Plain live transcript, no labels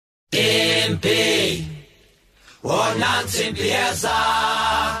Tempe, wonansi empieza,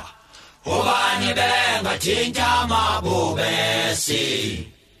 ubani benga chinja mabubesi.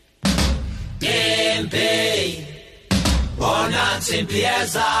 Tempe, wonansi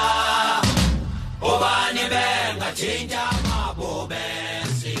empieza, ubani benga chinja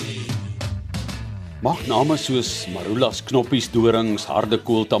mabubesi. Mag name soos marulas, knoppies, dorings, harde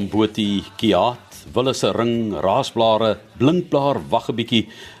kool, tamboti, kiaat, willese ring, raasblare, blinkblaar, wag 'n bietjie,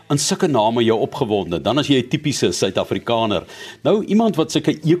 in sulke name jou opgewonde, dan as jy 'n tipiese Suid-Afrikaner. Nou, iemand wat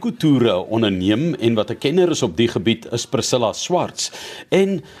sulke ekotoere onderneem en wat 'n kenner is op die gebied is Priscilla Swartz.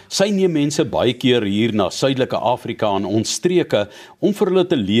 En sy neem mense baie keer hier na Suidelike Afrika en ons streke om vir hulle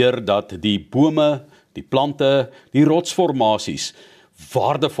te leer dat die bome, die plante, die rotsformasies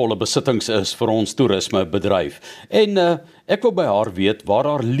waardevolle besittings is vir ons toerismebedryf. En ek wil by haar weet waar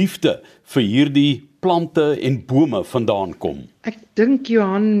haar liefde vir hierdie plante en bome vandaan kom. Ek dink,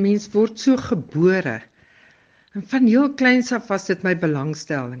 Johan, mens word so gebore. En van heel kleins af was dit my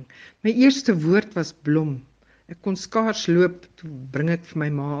belangstelling. My eerste woord was blom. Ek kon skaars loop, toe bring ek vir my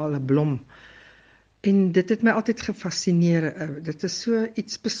ma al 'n blom. En dit het my altyd gefascineer. Dit is so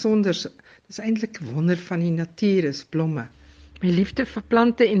iets besonders. Dit is eintlik 'n wonder van die natuur, is blomme. My liefde vir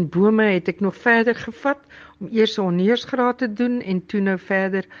plante en bome het ek nog verder gevat, om eers 'n honneursgraad te doen en toe nou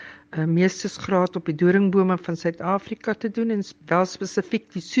verder 'n meestersgraad op die doringbome van Suid-Afrika te doen, en wel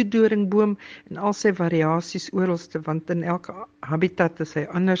spesifiek die soetdoringboom en al sy variasies oralste, want in elke habitat is hy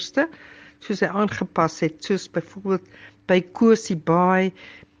anderste, soos hy aangepas het, soos byvoorbeeld by Kosie Baai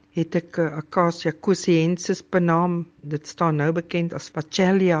het ek Acacia kosiensis benaam, dit staan nou bekend as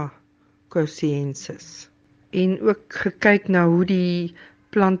Vachelia kosiensis. En ook gekyk na hoe die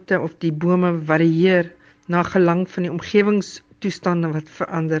plante of die bome varieer na gelang van die omgewingstoestande wat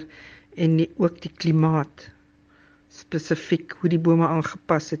verander en ook die klimaat, spesifiek hoe die bome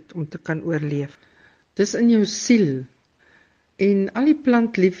aangepas het om te kan oorleef. Dis in jou siel en al die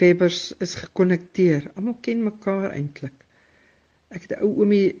plantliefhebbers is gekonnekteer, almal ken mekaar eintlik. Ek het 'n ou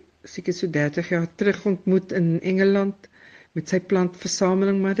oomie seker so 30 jaar terug ontmoet in Engeland met sy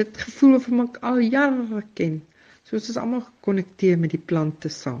plantversameling, maar dit gevoel of ek al jare ken. So is almal gekonnekteer met die plante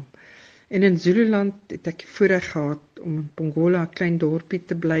saam. En in Zululand het ek die voorreg gehad om in Pongola, 'n klein dorpie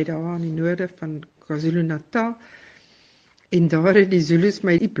te bly daar in die noorde van KwaZulu-Natal. En daar het die Zulus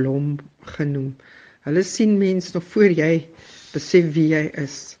my die blom genoem. Hulle sien mens nog voor jy besef wie jy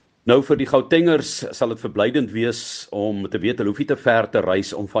is. Nou vir die Gautengers sal dit verblydend wees om te weet hulle hoef nie te ver te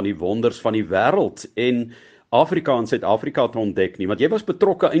reis om van die wonders van die wêreld en Afrika en Suid-Afrika te ontdek nie, want jy was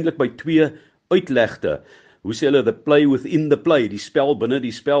betrokke eintlik by 2 uitlegte. Hoe sê hulle, the play within the play, die spel binne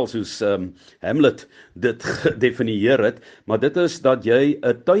die spel, soos Hamlet dit gedefinieer het, maar dit is dat jy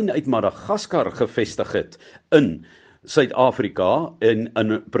 'n tuin uit Madagaskar gevestig het in Suid-Afrika en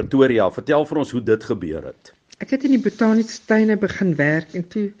in Pretoria. Vertel vir ons hoe dit gebeur het. Ek het in die botaniese tuine begin werk en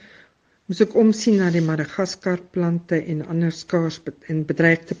toe moes ek omsien na die Madagaskarplante en ander skaars en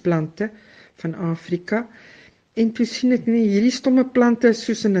bedreigde plante van Afrika. En toe sien ek nie, hierdie stomme plante is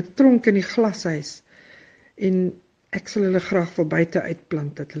soos in 'n tronk in die glashuis. En ek sal hulle graag wil buite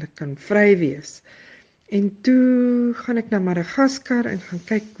uitplant, dat hulle kan vry wees. En toe gaan ek na Madagaskar en gaan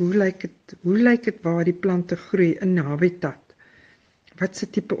kyk, hoe lyk dit waar die plante groei in habitat. Wat se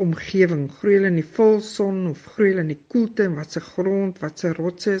tipe omgewing, groei hulle in die volson of groei hulle in die koelte, en wat se grond, wat se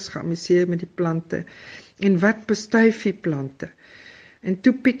rotse is geamuseer met die plante, en wat bestuif die plante. En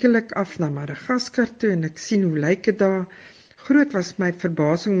toe pikkel ek af na Madagaskar toe en ek sien hoe lyk dit daar. Groot was my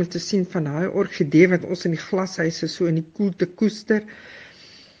verbasing om te sien van daai orgidee wat ons in die glashuise so in die koelte koester.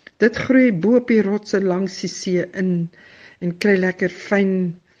 Dit groei bo op die rotse langs die see in en kry lekker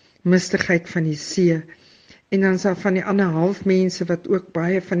fyn mistigheid van die see. En dan is daar van die ander halfmense wat ook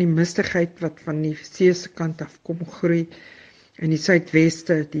baie van die mistigheid wat van die see se kant af kom groei. In die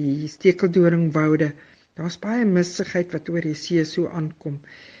suidweste, die stekeldoringwoude, daar's baie mistigheid wat oor die see so aankom.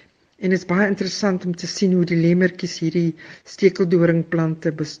 En dit is baie interessant om te sien hoe die lemmertjies hierdie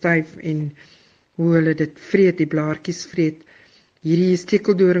stekeldoringplante bestuif en hoe hulle dit vreet, die blaartjies vreet. Hierdie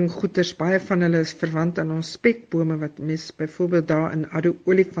stekeldoringgoeters, baie van hulle is verwant aan ons spekbome wat mens byvoorbeeld daar in Addo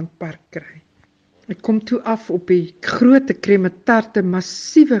Olifantpark kry. Ek kom toe af op die groot kremetarte,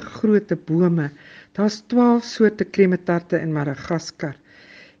 massiewe groot bome. Daar's 12 soorte kremetarte in Madagaskar.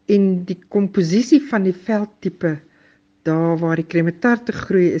 En die komposisie van die veldtipe daar waar die kremetarte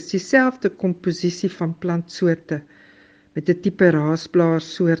groei is dieselfde komposisie van plantsoorte met 'n tipe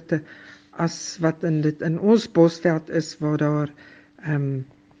raasblaarsoorte as wat in ons bosveld is waar daar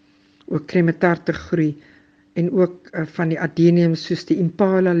ook kremetarte groei en ook van die adeniums soos die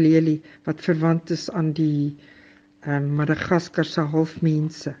impala lelie wat verwant is aan die Madagaskarse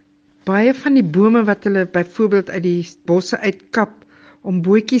halfmense. Baie van die bome wat hulle byvoorbeeld uit die bosse uitkap om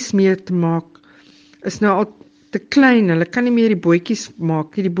bootjies mee te maak, is nou al te klein. Hulle kan nie meer die bootjies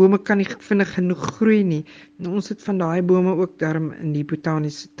maak nie. Die bome kan nie vinnig genoeg groei nie. En ons het van daai bome ook daarom in die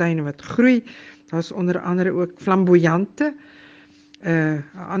botaniese tuine wat groei. Daar's onder andere ook flamboyante, 'n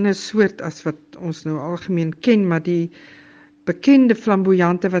ander soort as wat ons nou algemeen ken, maar die bekende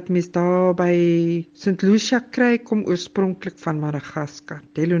flamboyante wat mens daar by St. Lucia kry, kom oorspronklik van Madagaskar.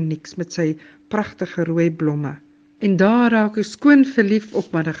 Delonix met sy pragtige rooi blomme. En daar raak ek skoon verlief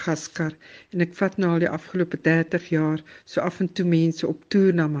op Madagaskar. En ek vat nou al die afgelope 30 jaar so af en toe mense op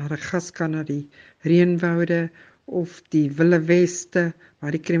toer na Madagaskar, na die reënwoude of die wilde weste,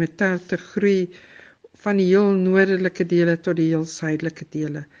 waar die kremetarte groei, van die heel noordelike dele tot die heel suidelike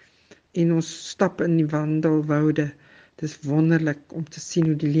dele. En ons stap in die wandelwoude. Dit is wonderlik om te sien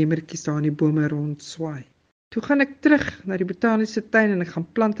hoe die lemertjies daar in die bome rond swaai. Toe gaan ek terug na die botaniese tuin en ek gaan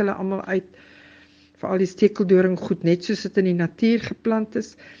plant hulle almal uit, veral die stekeldoringgoed, net soos dit in die natuur geplant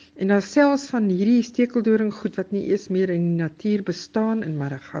is. En daar selfs van hierdie stekeldoringgoed wat nie eers meer in die natuur bestaan in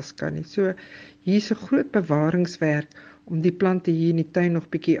Madagaskar nie. So hier is 'n groot bewaringswerk om die plante hier in die tuin nog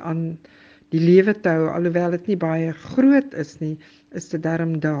bietjie aan die lewe te hou, alhoewel dit nie baie groot is nie, is dit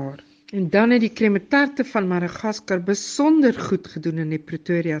darm daar. En dan het die kremetarte van Madagaskar besonder goed gedoen in die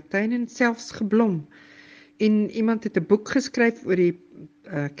Pretoria tuin en selfs geblom. En iemand het 'n boek geskryf oor die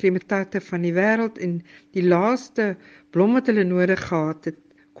kremetarte van die wêreld en die laaste blom wat hulle nodig gehad het,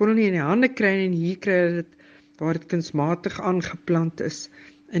 kon hulle nie in die hande kry en hier kry hulle dit waar dit kunsmatig aangeplant is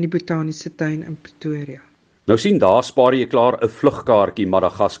in die botaniese tuin in Pretoria. Nou sien, daar spaar jy klaar 'n vlugkaartjie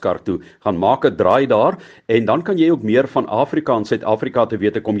Madagaskar toe. Gaan maak 'n draai daar en dan kan jy ook meer van Afrika en Suid-Afrika te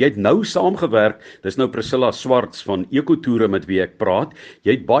wete kom. Jy het nou saamgewerk. Dis nou Priscilla Swartz van Ekotoere met wie ek praat.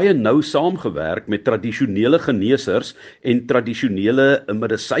 Jy het baie nou saamgewerk met tradisonele geneesers en tradisonele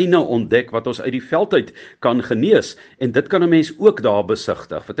medisyne ontdek wat ons uit die veld uit kan genees. En dit kan 'n mens ook daar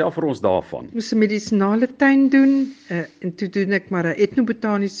besigtig. Vertel vir ons daarvan. Ek moes 'n medisonale tuin doen en toe doen ek maar 'n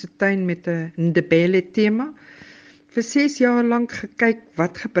etno-botaniese tuin met 'n ndebele tema. Vir 6 jaar lank gekyk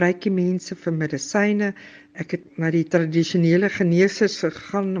wat gebruik die mense vir medisyne. Ek het na die tradisionele geneesers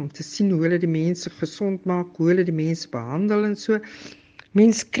gegaan om te sien hoe hulle die mense gesond maak, hoe hulle die mense behandel en so.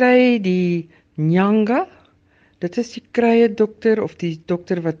 Mens kry die nyanga, dit is die krye dokter of die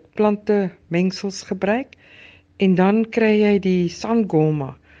dokter wat plante mengsels gebruik. En dan kry jy die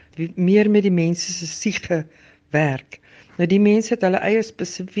sangoma, die meer met die mense se siege werk. Nou die mense het hulle eie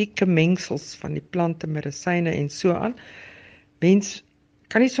spesifieke mengsels van die plante, medisyne en so aan. Mens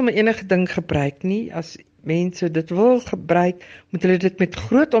kan nie sommer enige ding gebruik nie. As mense dit wil gebruik, moet hulle dit met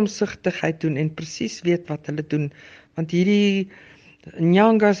groot omsigtigheid doen en presies weet wat hulle doen. Want hierdie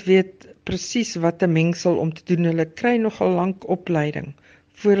nyangas weet presies wat 'n mengsel om te doen. Hulle kry nogal lank opleiding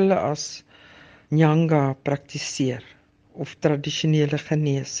voor hulle as nyanga praktiseer of tradisionele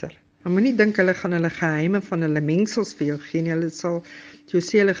geneeser. Maar moenie dink hulle gaan hulle geheime van hulle mengsels vir jou gee nie. Hulle sal jou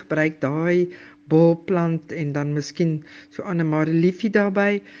sê hulle gebruik daai bolplant en dan miskien so 'n madeliefie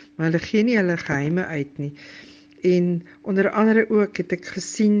daarbey, maar hulle gee nie hulle geheime uit nie. En onder andere ook het ek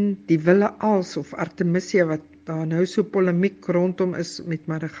gesien die wille als of Artemisia wat daar nou so polemiek rondom is met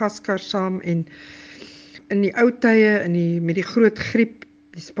Madagaskar saam en in die ou tye met die groot griep,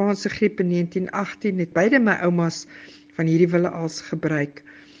 die Spaanse griep in 1918 het beide my oumas van hierdie wille als gebruik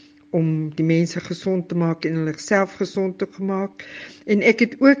om die mense gesond te maak en hulle self gesond te maak. En ek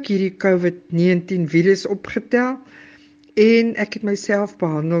het ook hierdie COVID-19 virus opgetel en ek het myself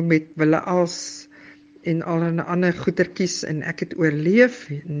behandel met wille als en al 'n ander goetertjies en ek het oorleef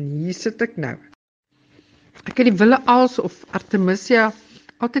en hier sit ek nou. Ek het die wille als of Artemisia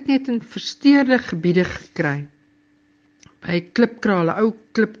altyd net in versteurde gebiede gekry. By klipkrale, ou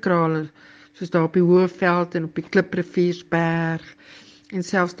klipkrale, soos daar op die Hoëveld en op die Klipriviersberg en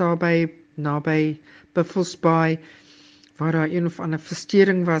selfs daar naby Buffelsbaai waar daar een of ander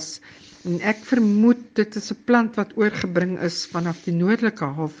versteuring was. En ek vermoed dit is 'n plant wat oorgebring is vanaf die noordelike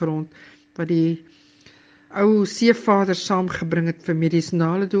halfrond wat die ou seevaders saamgebring het vir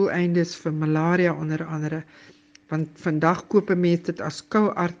medisinale doeleindes, vir malaria onder andere. Want vandag koop 'n mens dit as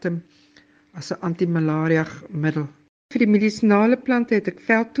kouartem as 'n antimalaria middel. Vir die medisinale plante het ek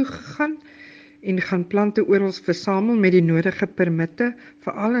veld toe gegaan en gaan plante oral versamel met die nodige permitte,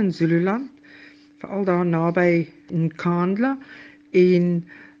 veral in Zululand, veral daar naby Nkandla en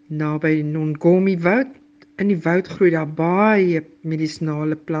naby Nongomi woud. In die woud groei daar baie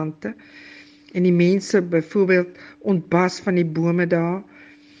medisinale plante en die mense byvoorbeeld ontbas van die bome daar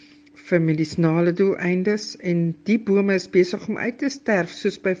vir medisinale doeleindes en die bome is besig om uit te sterf,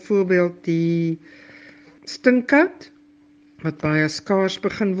 soos byvoorbeeld die stinkhout wat baie skaars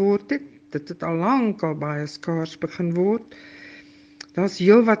begin word het. Dit het al lank al baie skaars begin word. Daar's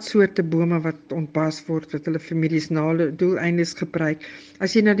heelwat soorte bome wat ontpas word, wat hulle vir medisinale doeleindes gebruik.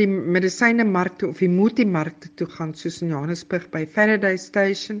 As jy na die medisynemarkte of die multimarkte toe gaan, soos in Johannesburg by Faraday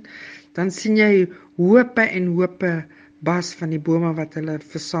Station, dan sien jy hope en hope bas van die bome wat hulle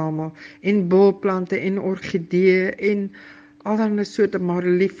versamel, en bolplante en orgidee en allerlei soorte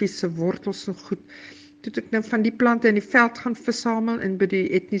mareliefiese wortels en goed. Toe ek nou van die plante in die veld gaan versamel en by die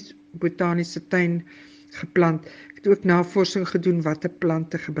Etno-botaniese Tuin geplant. Ek het ook navorsing gedoen watter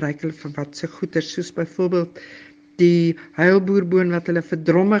plante gebruik hulle vir wat se goeder, soos byvoorbeeld die huilboerboon wat hulle vir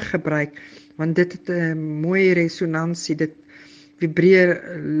dromme gebruik, want dit het 'n mooi resonansie, dit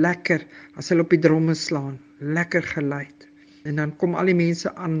vibreer lekker as hulle op die dromme slaan, lekker geluid. En dan kom al die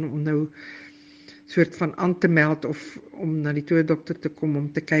mense aan om nou soort van aan te meld of om na die toerdokter te kom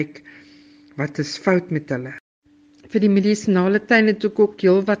om te kyk wat is fout met hulle. Vir die medisinale tuin het ek ook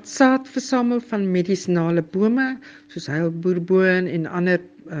heelwat saad versamel van medisinale bome, soos huilboerboon en ander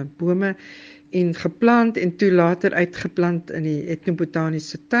bome, en geplant en toe later uitgeplant in die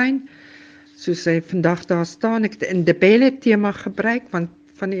Etno-botaniese Tuin, soos hy vandag daar staan. Ek het 'n indebele tema gebruik, want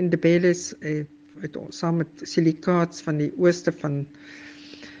van die indebeles saam met silikaats van die ooste van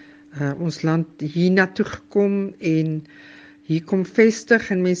ons land hier na toe gekom en hier kom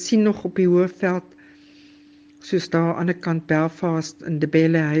vestig, en mens sien nog op die hoofveld, soos daar aan die ander kant Belfast,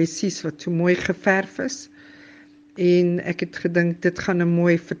 indebele huisies wat so mooi geverf is, en ek het gedink dit gaan 'n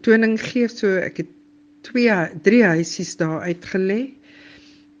mooi vertoning gee, so ek het 3 huisies daar uitgelê.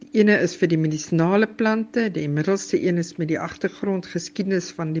 Die ene is vir die medisinale plante, die middelste een is met die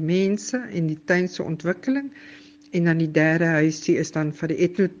agtergrondgeskiedenis van die mense en die tuin se ontwikkeling, en dan die derde huisie is dan vir die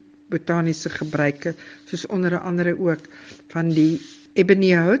etno-botaniese gebruike, soos onder andere ook van die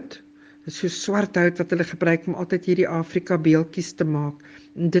ebony hout, so swart hout wat hulle gebruik om altyd hierdie Afrika beeltjies te maak.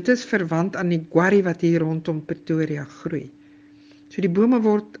 En dit is verwant aan die guarri wat hier rondom Pretoria groei. So die bome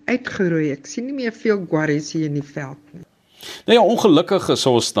word uitgeroei. Ek sien nie meer veel guarris hier in die veld nie. Nou ja, ongelukkig is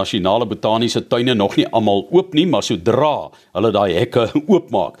ons nasionale botaniese tuine nog nie almal oop nie, maar sodra hulle daai hekke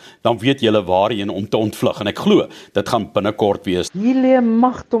oopmaak, dan weet julle waarheen om te ontvlug. En ek glo, dit gaan binnekort wees. Hier lê 'n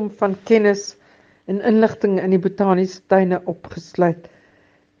magdom van kennis en inligting in die botaniese tuine opgesluit.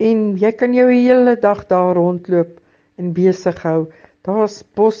 En jy kan jou hele dag daar rondloop en besig hou. Daar's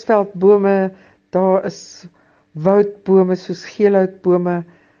bosveldbome, daar is woudbome soos geelhoutbome,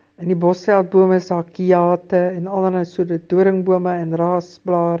 in die bosveldbome is daar kiate en allerlei soorte doringbome en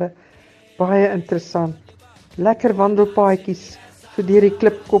raasblare. Baie interessant. Lekker wandelpaadjies, so deur die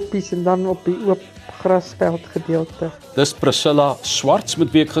klipkoppies en dan op die oop grasveld gedeelte. Dis Priscilla Swartz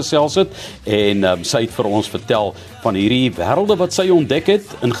met wie ek gesels het, en sy het vir ons vertel van hierdie wêrelde wat sy ontdek het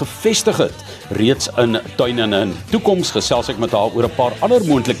en gevestig het reeds in tuine, en in toekoms gesels ek met haar oor 'n paar ander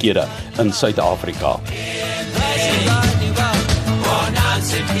moontlikhede in Suid-Afrika.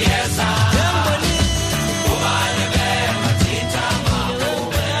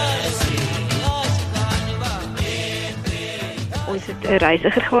 Ons het 'n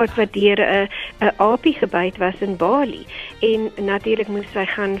reisiger gehad wat deur 'n aapie gebyt was in Bali, en natuurlik moes sy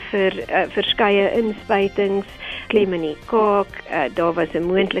gaan vir verskeie inspuitings, klem in die kaak, daar was 'n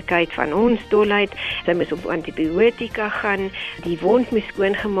moontlikheid van hondsdolheid, sy moes op antibiotika gaan, die wond moes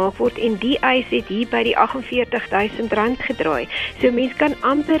skoongemaak word, en die eis het hier by die R48.000 gedraai. So mens kan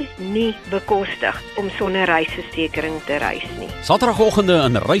amper nie bekostig om sonder reisversekering te reis nie. Saterdagoggende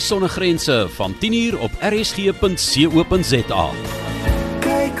in Reis sonder grense van 10:00 op rsg.co.za.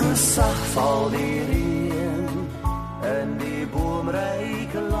 Kyk hoe sag val die reën in die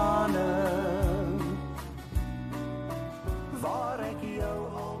boomryke land.